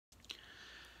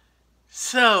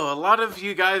So, a lot of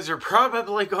you guys are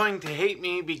probably going to hate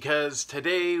me because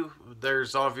today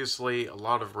there's obviously a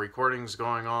lot of recordings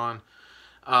going on.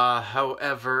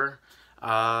 However,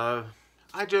 I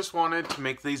just wanted to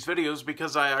make these videos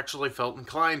because I actually felt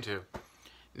inclined to.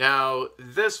 Now,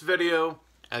 this video,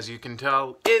 as you can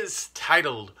tell, is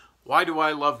titled, Why Do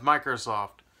I Love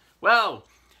Microsoft? Well,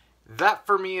 that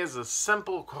for me is a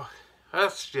simple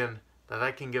question that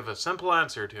I can give a simple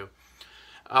answer to.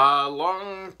 A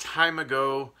long time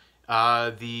ago,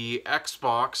 the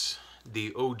Xbox,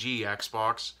 the OG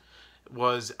Xbox,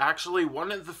 was actually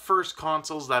one of the first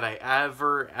consoles that I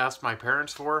ever asked my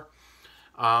parents for.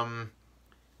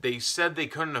 They said they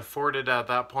couldn't afford it at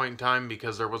that point in time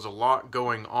because there was a lot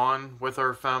going on with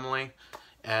our family,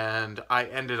 and I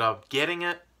ended up getting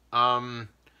it.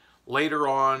 Later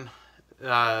on,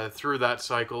 through that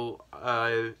cycle,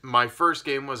 my first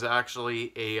game was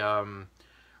actually a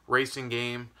racing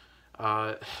game.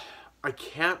 I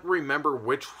can't remember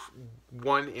which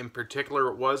one in particular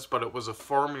it was, but it was a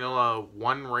Formula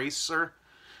 1 racer.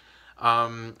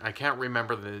 I can't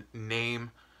remember the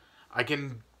name. I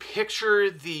can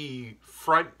picture the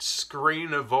front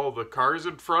screen of all the cars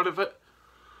in front of it.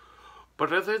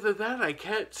 But other than that, I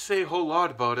can't say a whole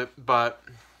lot about it. But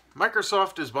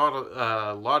Microsoft has brought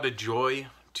a lot of joy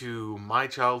to my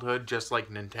childhood, just like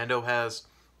Nintendo has.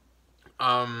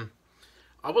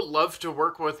 I would love to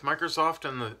work with Microsoft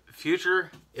in the future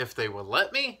if they would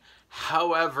let me.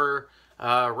 However,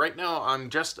 right now I'm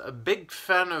just a big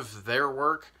fan of their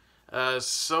work.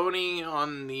 Sony,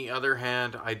 on the other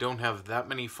hand, I don't have that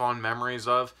many fond memories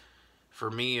of. For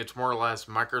me, it's more or less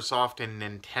Microsoft and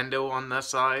Nintendo on this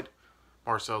side,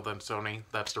 more so than Sony.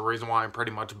 That's the reason why I'm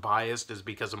pretty much biased, is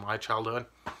because of my childhood.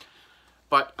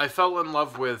 But I fell in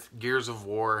love with Gears of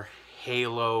War,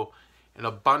 Halo, and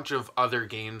a bunch of other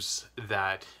games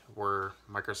that were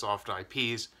Microsoft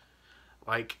IPs,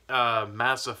 like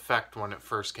Mass Effect when it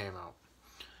first came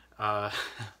out.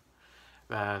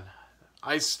 Man,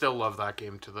 I still love that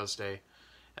game to this day.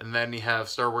 And then you have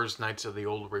Star Wars Knights of the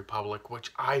Old Republic, which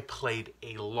I played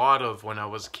a lot of when I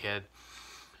was a kid.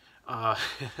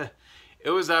 It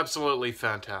was absolutely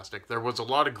fantastic. There was a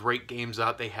lot of great games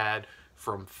that they had,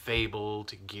 from Fable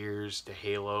to Gears to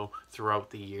Halo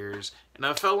throughout the years, and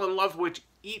I fell in love with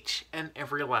each and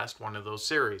every last one of those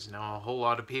series. Now, a whole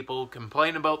lot of people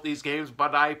complain about these games,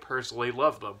 but I personally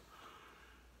love them.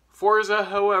 Forza,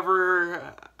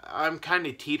 however, I'm kind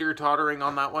of teeter-tottering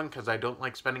on that one because I don't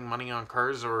like spending money on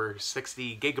cars or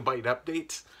 60 gigabyte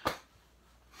updates.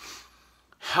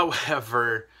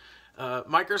 However,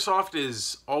 Microsoft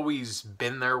has always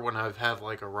been there when I've had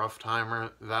like a rough time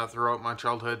or that throughout my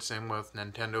childhood. Same with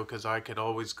Nintendo, because I could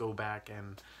always go back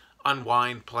and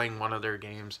unwind playing one of their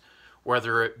games,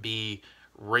 whether it be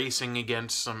racing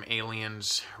against some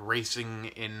aliens, racing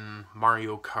in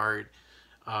Mario Kart,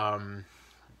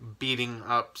 beating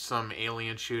up some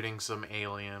aliens, shooting some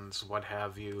aliens, what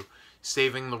have you,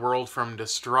 saving the world from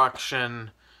destruction,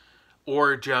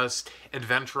 or just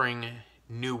adventuring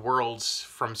new worlds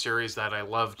from series that I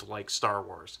loved, like Star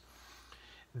Wars.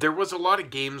 There was a lot of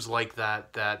games like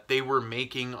that they were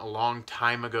making a long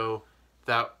time ago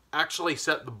that actually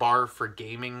set the bar for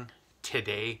gaming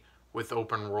today with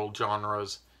open world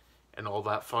genres and all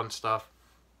that fun stuff.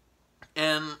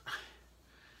 And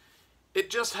it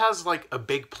just has like a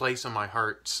big place in my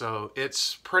heart, so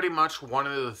it's pretty much one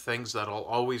of the things that I'll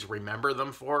always remember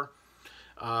them for.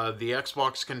 The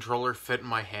Xbox controller fit in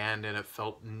my hand and it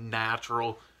felt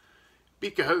natural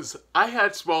because I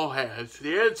had small hands.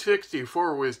 The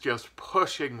N64 was just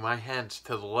pushing my hands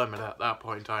to the limit at that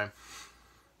point in time.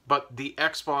 But the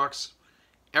Xbox,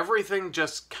 everything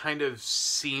just kind of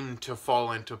seemed to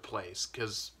fall into place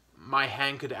because my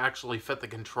hand could actually fit the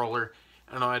controller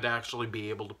and I'd actually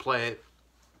be able to play it.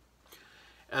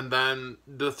 And then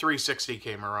the 360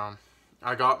 came around.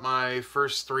 I got my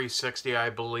first 360, I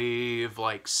believe,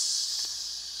 like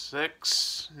 4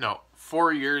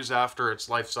 years after its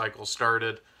life cycle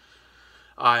started.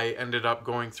 I ended up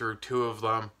going through 2 of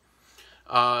them.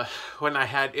 When I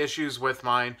had issues with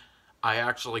mine, I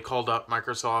actually called up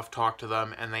Microsoft, talked to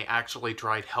them, and they actually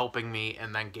tried helping me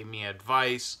and then gave me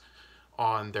advice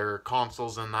on their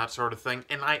consoles and that sort of thing.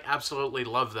 And I absolutely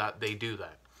love that they do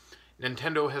that.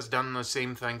 Nintendo has done the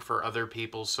same thing for other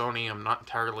people. Sony, I'm not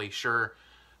entirely sure.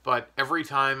 But every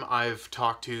time I've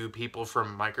talked to people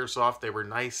from Microsoft, they were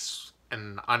nice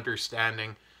and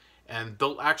understanding. And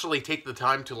they'll actually take the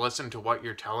time to listen to what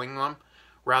you're telling them,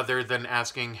 rather than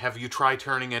asking, have you tried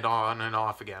turning it on and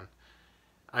off again?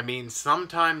 I mean,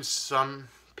 sometimes some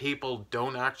people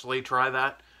don't actually try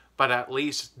that, but at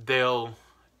least they'll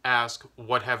ask,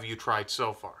 what have you tried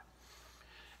so far?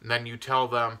 And then you tell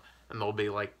them, and they'll be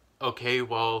like, okay,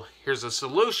 well, here's a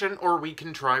solution, or we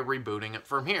can try rebooting it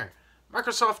from here.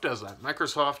 Microsoft does that.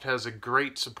 Microsoft has a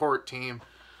great support team.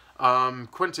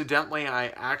 Coincidentally, I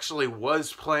actually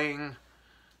was playing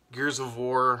Gears of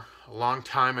War a long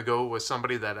time ago with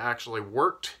somebody that actually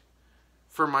worked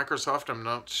for Microsoft. I'm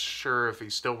not sure if he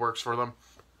still works for them,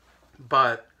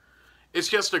 but it's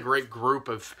just a great group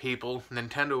of people.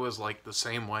 Nintendo is like the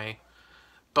same way,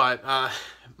 but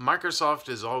Microsoft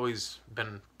has always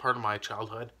been part of my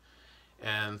childhood,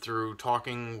 and through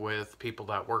talking with people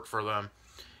that work for them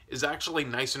is actually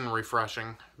nice and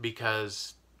refreshing,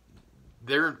 because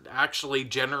they're actually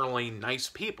generally nice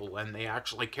people and they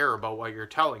actually care about what you're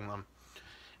telling them.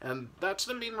 And that's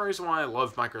the main reason why I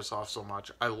love Microsoft so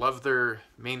much. I love their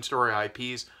main story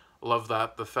IPs. I love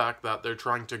that the fact that they're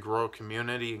trying to grow a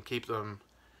community and keep them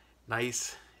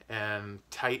nice and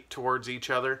tight towards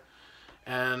each other.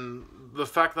 And the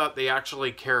fact that they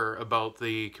actually care about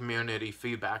the community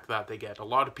feedback that they get. A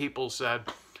lot of people said,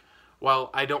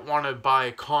 well, I don't want to buy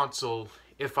a console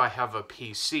if I have a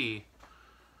PC.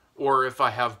 Or if I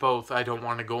have both, I don't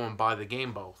want to go and buy the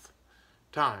game both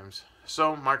times.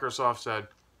 So Microsoft said,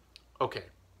 okay,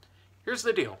 here's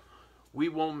the deal. We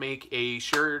will make a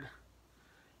shared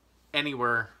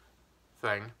anywhere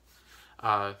thing.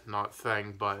 Not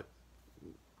thing, but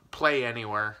play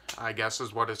anywhere, I guess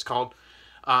is what it's called.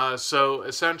 So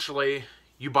essentially,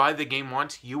 you buy the game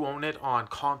once, you own it on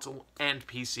console and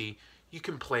PC. You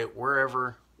can play it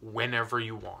wherever, whenever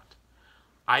you want.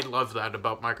 I love that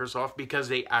about Microsoft, because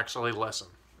they actually listen.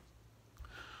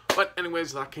 But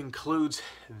anyways, that concludes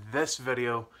this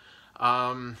video.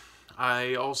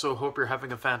 I also hope you're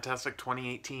having a fantastic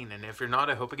 2018, and if you're not,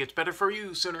 I hope it gets better for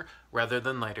you sooner rather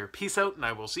than later. Peace out, and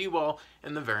I will see you all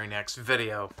in the very next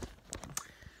video.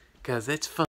 'Cause it's fun.